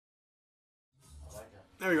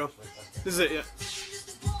There you go. This is it, yeah.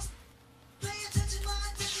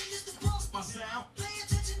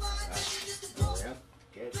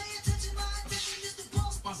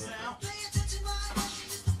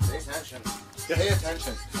 Pay attention. Pay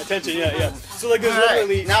attention. Attention, yeah. So like there's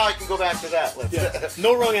literally... Now I can go back to that. Yeah.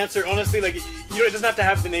 No wrong answer. Honestly, like, you know, it doesn't have to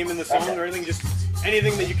have the name in the song or anything, just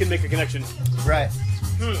anything that you can make a connection. Right.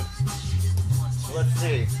 Let's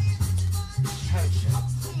see. Tension.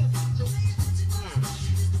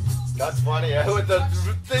 That's funny. With the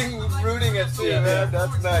thing rooting at too, man.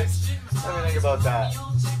 That's nice. Let me think about that.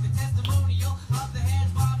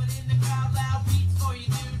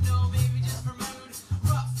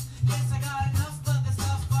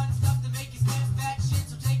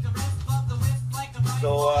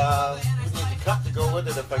 So, we need to cut to go with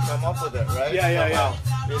it if I come up with it, right? Yeah.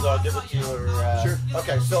 Either I'll give it to you or... Sure.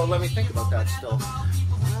 Okay, so let me think about that still.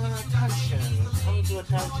 Attention. Come to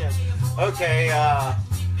attention. Okay,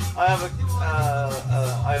 I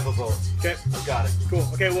have a vote. Okay. I got it. Cool.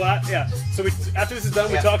 Okay, well, yeah. So after this is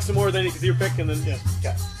done, we talk some more, then you can do your pick, and then,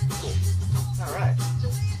 Okay, cool. All right.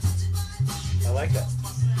 I like that.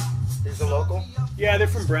 Is the local? Yeah, they're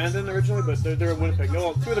from Brandon originally, but they're in Winnipeg.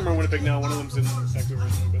 No, two of them are in Winnipeg now. One of them's in Vancouver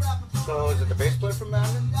originally. But... So is it the bass player from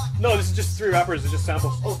Brandon? No, this is just 3 rappers. It's just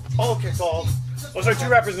samples. Oh, okay. So oh, sorry, 2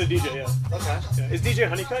 rappers and a DJ. Yeah. Okay. Yeah. Is DJ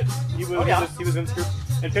Honeycutt? He was in this group.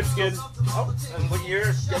 And Pipskid. Oh, and what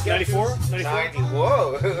year? 94. 90.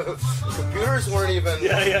 Whoa. Computers weren't even.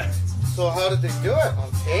 Yeah. So how did they do it?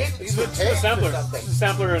 On tape? This is a sampler. This is a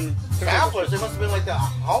sampler and... Samplers? It must have been like the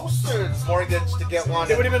house or mortgage to get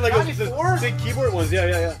one. It would have been like the big keyboard ones.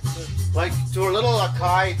 Yeah. Like to a little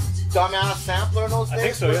Akai dumbass sampler in those days? I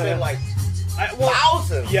think so, yeah. Like well,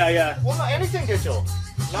 thousands. Yeah. Well, no, anything digital.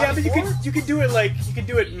 94? Yeah, but you could do it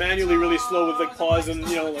like manually really slow with like pause and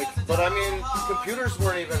like. But I mean, computers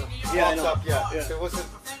weren't even hooked up yet. Yeah. It wasn't.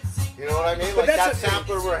 You know what I mean? But like that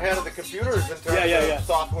sampler were ahead of the computers in terms of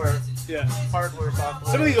software. Yeah. Hardware,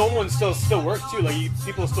 software. Some of these old ones still work too. Like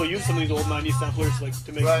people still use some of these old '90s samplers like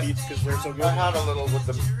to make beats because they're so good. I had a little with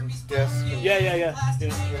the disc. Yeah.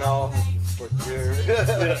 You know, with your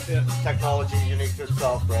technology unique to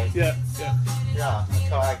itself, right? Yeah.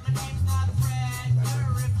 Akai.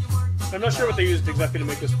 I'm not sure what they used exactly to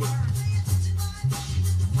make this, but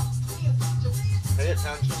pay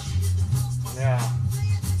attention. Yeah.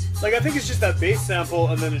 Like I think it's just that bass sample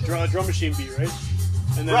and then a drum machine beat, right?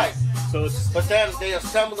 And then, so it's. But then they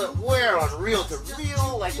assembled it where on reel to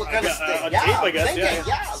reel, like what kind of thing? On tape, I guess. Yeah.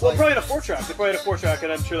 Well, probably in a 4-track. They probably had a 4-track,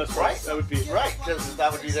 and I'm sure that's right. That would be because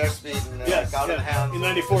that would be their speed. And out of hand. In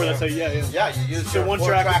 '94, that's how. Yeah. Yeah, you use so 1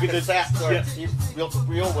 track would be the set, reel to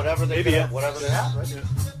reel, whatever they have, whatever they have, right?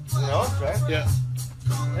 Who knows, right? Yeah.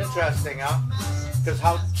 Interesting, huh? Because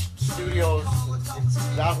how studios,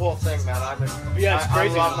 that whole thing, man. It's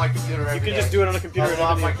crazy. I love my computer every day. You can just do it on a computer. I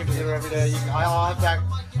love my computer every day. In fact,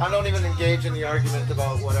 I don't even engage in the argument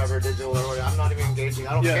about whatever digital or whatever. I'm not even engaging.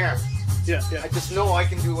 I don't care. Yeah. I just know I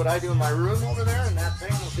can do what I do in my room over there, and that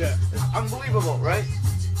thing is unbelievable, right?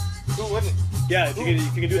 Who wouldn't? Yeah, if you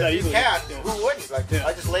can do that easily. You can. Who wouldn't? Like,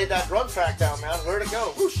 I just laid that drum track down, man. Where'd it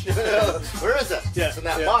go? Whoosh. Where is it? Yeah. It's in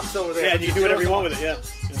that box over there. Yeah, and you can do whatever you want with it. Yeah.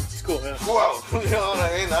 It's cool. Yeah. Whoa. You know what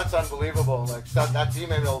I mean? That's unbelievable. Like that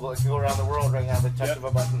email can go around the world right now. The touch of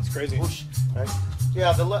a button. It's crazy. Whoosh. Right?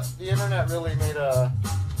 Yeah. The internet really made a.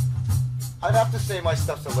 I'd have to say my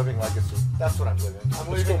stuff's a living legacy. That's what I'm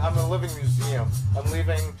living. I'm a living museum. I'm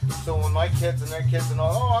leaving. So when my kids and their kids and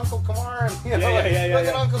all, oh, Uncle Kamar, and look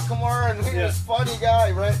at Uncle Kamar, and he's this funny guy,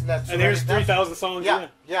 right? And here's 3,000 songs. Yeah.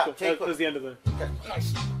 Cool. That was the end of it. Okay.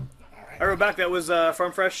 Nice. I wrote back. That was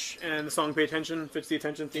Farm Fresh, and the song "Pay Attention" fits the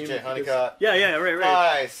attention theme. DJ Honeycutt. Yeah, right.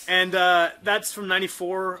 Nice. And that's from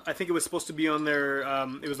 '94. I think it was supposed to be on their.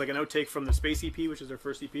 It was like an outtake from the Space EP, which is their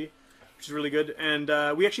first EP, which is really good. And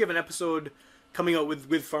we actually have an episode coming out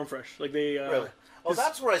with Farm Fresh. Like they. Really? Oh,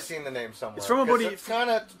 that's where I seen the name somewhere. It's from a buddy. It's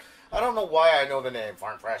kind of. I don't know why I know the name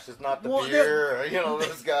Farm Fresh. It's not the beer,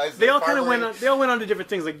 those guys. They all kind of went. They all went on to different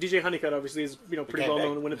things. Like DJ Honeycutt, obviously, is pretty well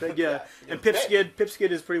known in Winnipeg. Yeah, and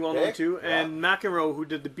Pipskid is pretty well known too. And McEnroe, who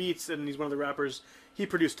did the beats, and he's one of the rappers. He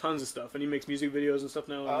produced tons of stuff, and he makes music videos and stuff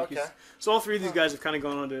now. And so all 3 of these guys have kind of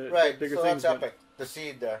gone on to bigger things. That's epic. The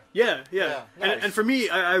seed there. Yeah. Nice. And for me,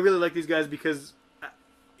 I really like these guys because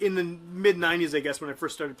in the mid '90s, I guess, when I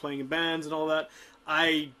first started playing in bands and all that,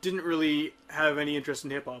 I didn't really have any interest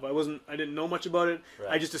in hip hop. I didn't know much about it.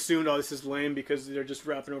 Right. I just assumed, oh, this is lame because they're just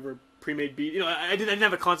rapping over pre-made beat. I didn't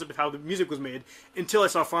have a concept of how the music was made until I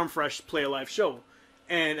saw Farm Fresh play a live show.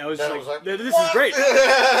 And I was like, this is great.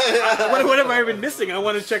 What have I been missing? I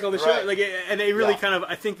want to check all the show. And it really kind of,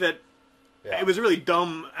 I think that it was a really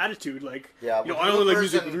dumb attitude. Like, yeah, you know, I only like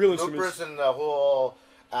music with real instruments. Loopers and the whole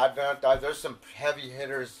advent. There's some heavy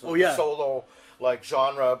hitters. Solo. Like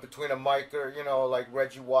genre between a mic or, you know, like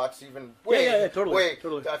Reggie Watts, even totally.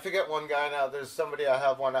 I forget one guy now. There's somebody I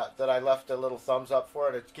have one that I left a little thumbs up for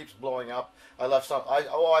it. It keeps blowing up. I left some.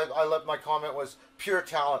 I left my comment was pure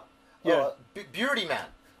talent. Beardy Man.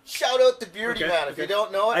 Shout out to Beardy Man if you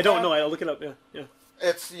don't know it. I don't know. I'll look it up. Yeah.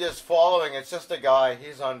 It's just following. It's just a guy.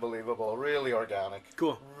 He's unbelievable. Really organic.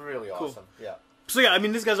 Cool. Really awesome. Yeah. So yeah, I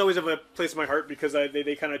mean, these guys always have a place in my heart because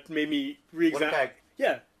they kind of made me re-examine.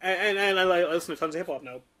 Yeah, and I listen to tons of hip hop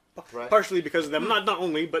now, partially because of them. Not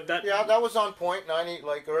only, but that. Yeah, that was on point. Early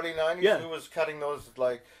 90s. Yeah. Who was cutting those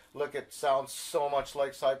like? Look, it sounds so much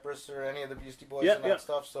like Cypress or any of the Beastie Boys and that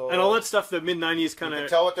stuff. So and all that stuff, the mid '90s kind of. You can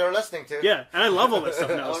tell what they're listening to. Yeah, and I love all that stuff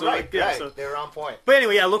now. So right. So. They're on point. But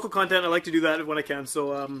anyway, yeah, local content. I like to do that when I can.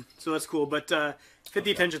 So so that's cool. But fit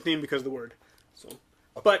the attention theme because of the word. So,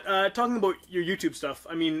 but talking about your YouTube stuff,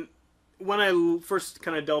 I mean, when I first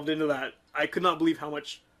kind of delved into that, I could not believe how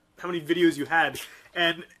many videos you had.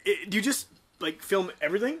 And do you just like film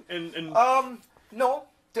everything? And no.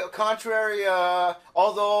 To the contrary,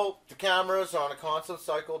 although the camera's on a constant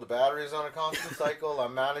cycle, the battery's on a constant cycle,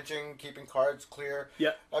 I'm managing, keeping cards clear.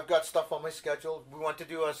 Yeah. I've got stuff on my schedule. We went to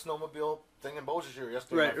do a snowmobile thing in Beausejour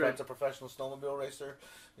yesterday. My friend's a professional snowmobile racer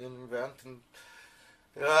in an event. And,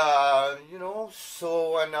 you know,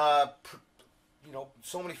 so, and, you know,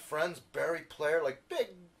 so many friends, Barry Player, like big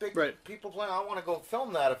people playing. I want to go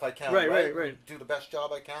film that if I can. Right. Do the best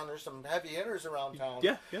job I can. There's some heavy hitters around town.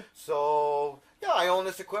 Yeah. So, yeah, I own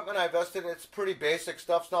this equipment. I invested. It's pretty basic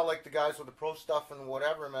stuff. It's not like the guys with the pro stuff and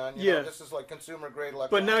whatever, man. You know, this is like consumer grade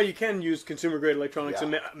electronics. But now you can use consumer grade electronics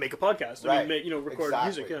and make a podcast. I mean, record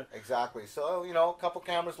music. Yeah. Exactly. So, you know, a couple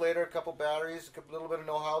cameras later, a couple batteries, a little bit of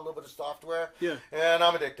know-how, a little bit of software. Yeah. And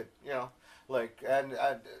I'm addicted, you know. Like, and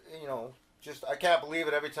you know, just, I can't believe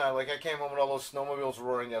it every time. Like, I came home with all those snowmobiles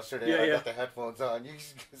roaring yesterday. And I got the headphones on. You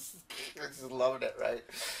just loving it, right?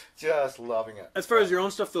 Just loving it. As far as your own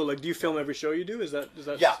stuff, though, like, do you film every show you do? Is that?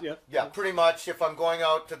 Yeah, pretty much. If I'm going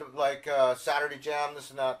out to, Saturday Jam, this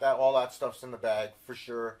and that, all that stuff's in the bag, for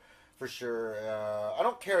sure. I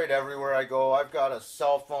don't carry it everywhere I go. I've got a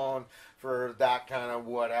cell phone for that kind of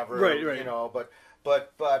whatever. Right. You know,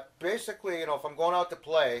 but basically, you know, if I'm going out to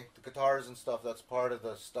play, the guitars and stuff, that's part of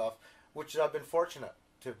the stuff. Which I've been fortunate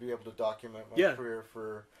to be able to document my career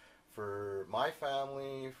for my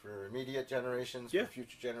family, for immediate generations, for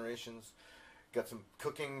future generations. Got some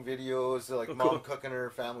cooking videos, like mom cooking her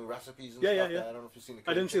family recipes and stuff. I don't know if you've seen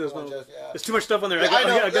the. I didn't see those. There's too much stuff on there. I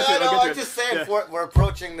know. I'm just saying, we're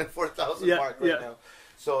approaching the 4,000 mark right now.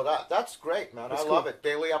 So that's great, man. I love it.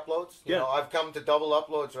 Daily uploads. You know, I've come to double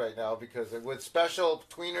uploads right now because with special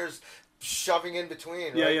tweeners shoving in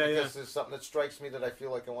between, right? Because there's something that strikes me that I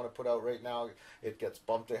feel like I want to put out right now. It gets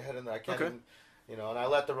bumped ahead, and I can't even, you know, and I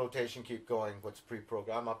let the rotation keep going. What's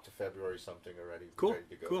pre-programmed? I'm up to February something already. Cool. Ready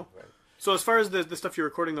to go. Cool. Right. So as far as the stuff you're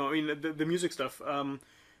recording, though, I mean, the music stuff.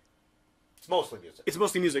 It's mostly music. It's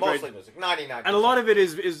mostly music, right? Mostly music, 99%. And a lot of it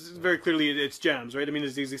is very clearly it's jams, right? I mean,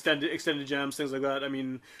 it's these extended jams, things like that. I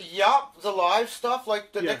mean, yeah, the live stuff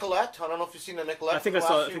like the Nicolette. I don't know if you've seen the Nicolette. I think I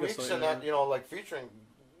saw it. And that, you know, like featuring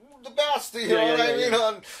the best. You know what I mean?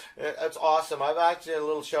 And it's awesome. I've actually a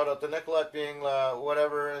little shout out to Nicolette being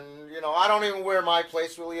whatever, and you know, I don't even where my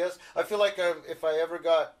place really is. I feel like if I ever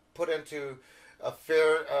got put into a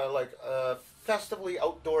fair festively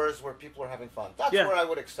outdoors where people are having fun, that's where I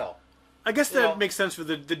would excel. I guess that makes sense for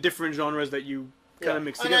the different genres that you kind of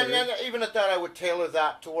mix together. And even at that, I would tailor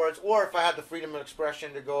that towards, or if I had the freedom of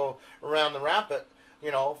expression to go around the rampant,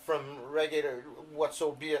 you know, from reggae to what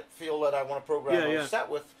so be it feel that I want to program or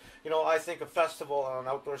set with, you know, I think a festival on an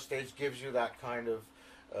outdoor stage gives you that kind of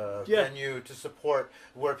venue to support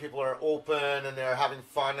where people are open and they're having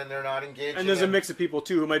fun and they're not engaging. And there's a mix of people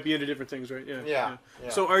too who might be into different things, right? Yeah.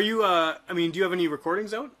 So are you? I mean, do you have any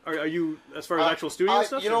recordings out? Are you as far as actual studio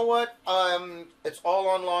stuff? You know what? It's all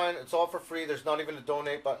online. It's all for free. There's not even a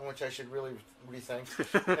donate button, which I should really rethink.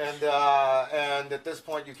 And at this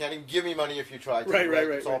point, you can't even give me money if you try to. Right.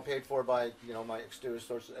 It's all paid for by my exterior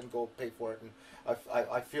sources, and go pay for it. And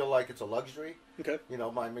I feel like it's a luxury. Okay. You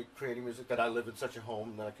know, creating music, that I live in such a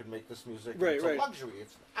home that I could make this music. It's a luxury.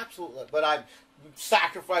 It's absolutely. But I've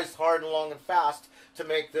sacrificed hard and long and fast to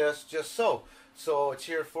make this just so. So it's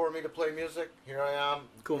here for me to play music. Here I am.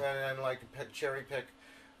 Cool. And like cherry pick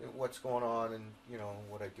what's going on and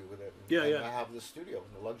what I do with it. And I have the studio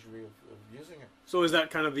and the luxury of using it. So is that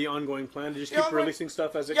kind of the ongoing plan to just keep releasing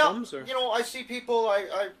stuff as it comes? Or? You know, I see people.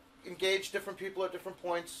 I engage different people at different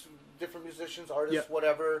points. Different musicians, artists,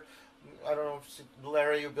 whatever. I don't know,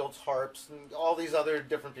 Larry who builds harps, and all these other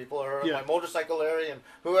different people, or Yeah. my motorcycle Larry, and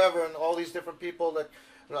whoever, and all these different people that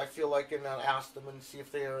I feel like, and I'll ask them and see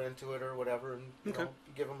if they are into it or whatever, and you know,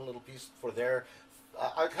 give them a little piece for their.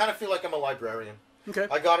 I kind of feel like I'm a librarian. Okay.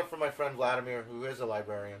 I got it from my friend Vladimir, who is a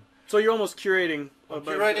librarian. So you're almost curating. I'm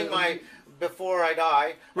curating my before I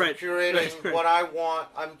die. Right. I'm curating what I want.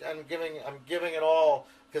 I'm giving it all.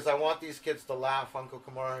 Because I want these kids to laugh, Uncle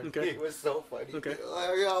Kumar. Okay. He was so funny. Okay.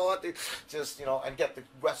 I want to just, you know, and get the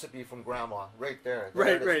recipe from Grandma right there.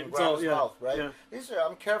 Right, right. From Grandma's mouth, right? Yeah. These are,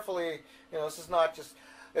 I'm carefully, you know, this is not just,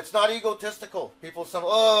 it's not egotistical. People say,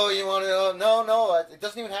 oh, you want to, no, it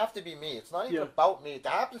doesn't even have to be me. It's not even about me. It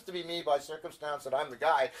happens to be me by circumstance that I'm the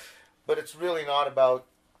guy, but it's really not about,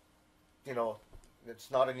 you know,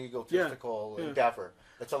 it's not an egotistical endeavor.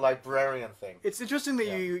 It's a librarian thing. It's interesting that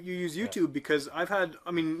you use YouTube because I've had,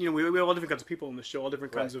 I mean, you know, we have all different kinds of people on the show, all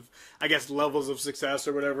different kinds of, I guess, levels of success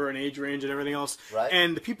or whatever, and age range and everything else. Right.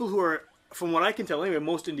 And the people who are, from what I can tell anyway,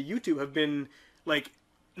 most into YouTube have been like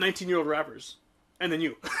 19-year-old rappers. And then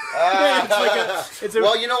you.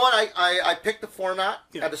 Well, you know what? I picked the format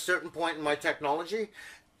at a certain point in my technology.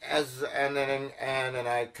 And then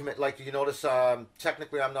I commit, like you notice,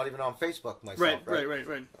 technically I'm not even on Facebook myself. Right. I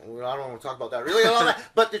don't want to talk about that really,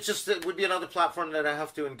 but it's just, it would be another platform that I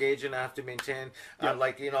have to engage in, I have to maintain.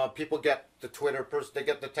 Like, you know, people get the Twitter person, they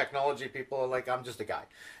get the technology people, like I'm just a guy.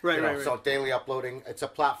 Right. So daily uploading, it's a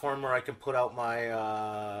platform where I can put out my,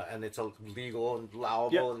 and it's a legal and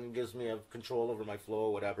allowable and gives me a control over my flow,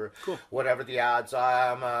 whatever. Cool. Whatever the ads,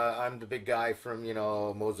 I'm the big guy from, you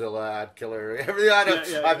know, Mozilla ad killer,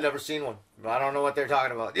 everything. I've never seen one. I don't know what they're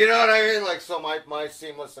talking about. You know what I mean? Like, so my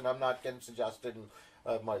seamless, and I'm not getting suggested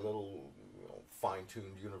in my little, you know,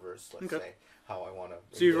 fine-tuned universe, let's say, how I want to.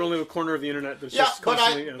 So you're only a corner of the internet that's just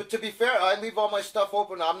constantly... But to be fair, I leave all my stuff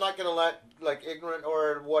open. I'm not going to let, like, ignorant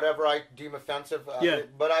or whatever I deem offensive.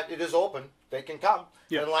 But it is open. They can come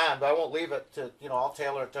and land. I won't leave it to, you know, I'll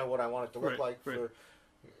tailor it to what I want it to look like for,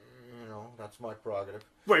 you know, that's my prerogative.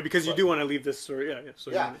 Right, because you do want to leave this, or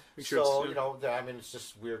So you know, I mean, it's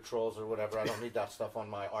just weird trolls or whatever. I don't need that stuff on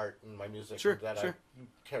my art and my music I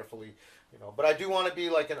carefully, you know. But I do want to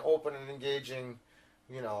be like an open and engaging,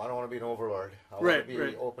 you know. I don't want to be an overlord. I want to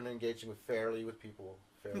be open and engaging fairly with people.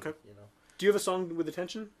 Fairly, you know. Do you have a song with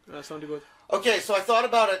attention? Song to go with? Okay, so I thought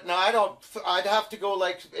about it. Now I'd have to go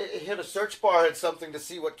like hit a search bar and something to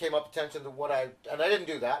see what came up attention to what and I didn't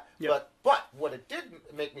do that. But what it did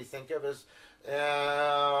make me think of is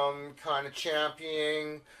kind of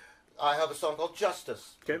championing. I have a song called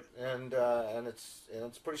Justice. Okay. And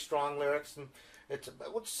it's pretty strong lyrics, and it's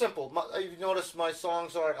simple. You've noticed my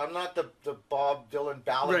songs are, I'm not the Bob Dylan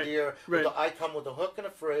balladeer. I come with a hook and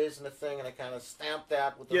a phrase and a thing, and I kind of stamp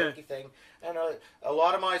that with the hooky thing. And a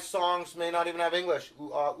lot of my songs may not even have English,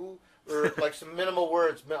 or like some minimal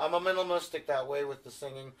words. I'm a minimalistic that way with the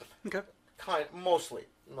singing. Okay. Mostly.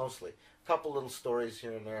 A couple little stories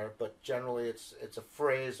here and there, but generally it's a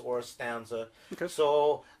phrase or a stanza. Okay.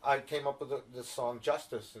 So I came up with this song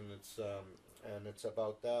Justice, and it's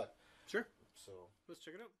about that. Sure. So let's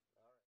check it out.